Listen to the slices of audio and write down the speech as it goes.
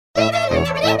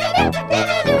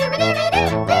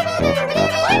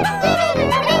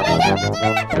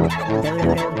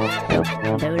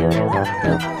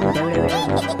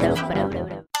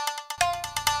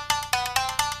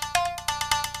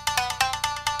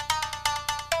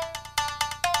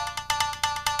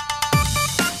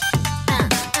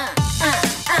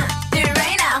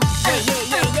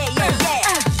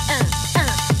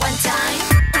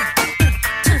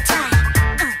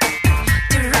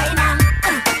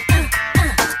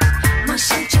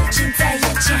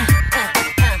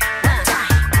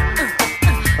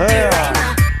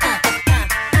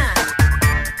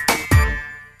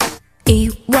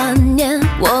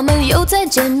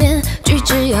见面，举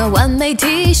止要完美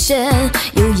体现，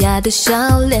优雅的笑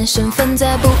脸，身份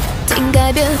在不停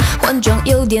改变，换装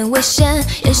有点危险，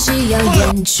演戏要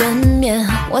演全面，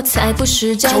我才不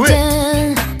是焦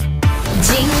点。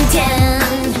今天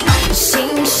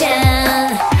新鲜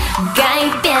改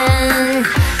变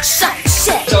上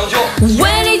线，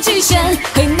威力极限，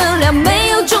黑能量没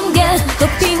有终点，和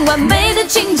平完美的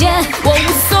情节，我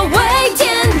无所谓，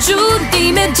天诛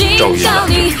地灭，警告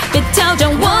你别挑战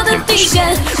我的底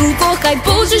线，如果还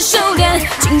不知收敛，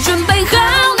请准备好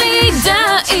你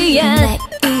的遗言。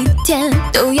每一天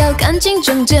都要干净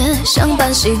整洁，上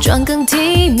班西装更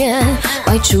体面，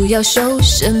外出要收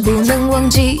身，不能忘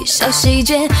记小细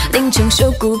节，凌晨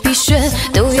收骨皮屑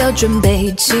都要准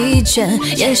备齐全，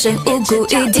眼神无辜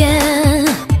一点。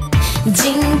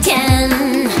今天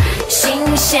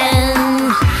新鲜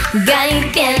改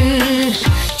变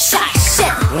下线，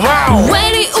威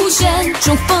力无限，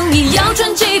冲锋衣要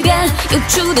穿几遍，有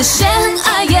出的血很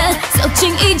碍眼，扫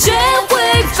清一切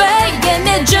灰飞烟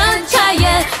灭，睁开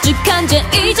眼只看见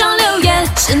一张留言，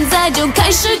现在就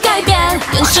开始改变，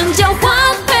人生交换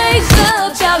配合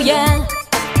表演。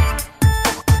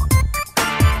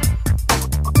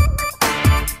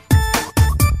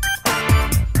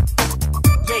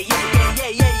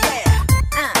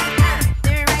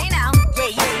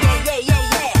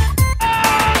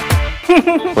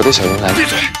我的小云来。闭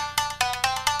嘴！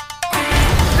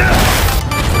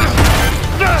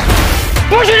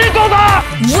不许你动他！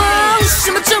哇，什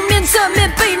么正面、侧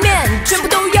面、背面，全部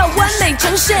都要完美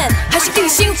呈现，还是地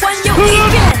心环游一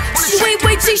遍，奇迹巍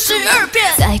巍72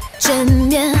遍。再见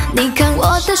面，你看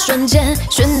我的瞬间，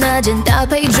选哪件搭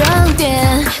配装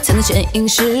点，才能牵引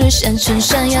视线，衬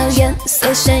衫要颜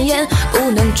色鲜艳，不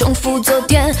能重复昨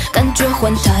天，感觉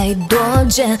换太多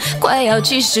件，快要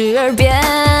72遍。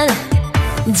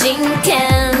今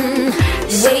天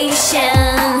危险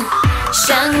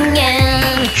上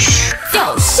演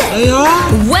掉线，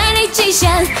威力极限，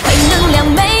黑能量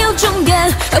没有终点，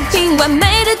和平完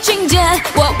美的情节，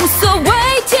我无所谓，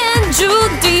天诛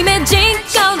地灭，警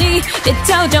告你别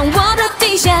挑战我的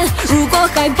底线，如果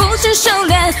还不知收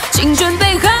敛，请准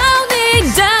备好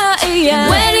你的遗言。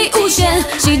威力无限，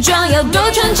西装要多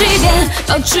穿几遍，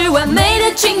保持完美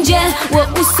的情节，我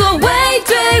无所谓，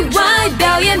对外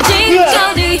表演，警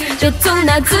告你别总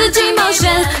拿自己冒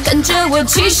险，跟着我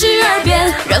72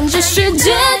遍，让这世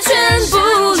界全部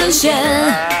沦陷。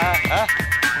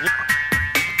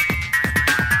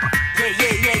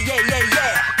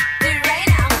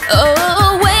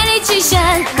哦，威力极限，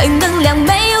黑能量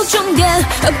没有终点，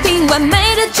和平完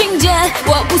美的情节，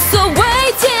我无所谓，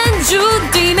天诛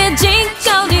地灭，警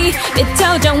告你别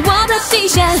挑战我的底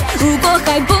线，如果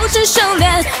还不知收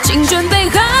敛，请准备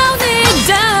好你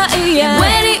的遗言。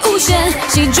威力无限，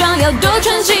西装要多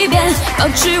穿几遍，保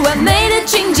持完美的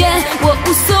情节，我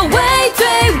无所谓，对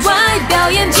外表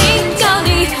演，警告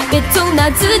你别总拿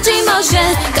自己冒险，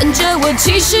跟着我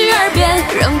72遍，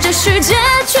让这世界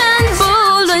全部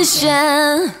沦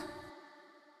陷。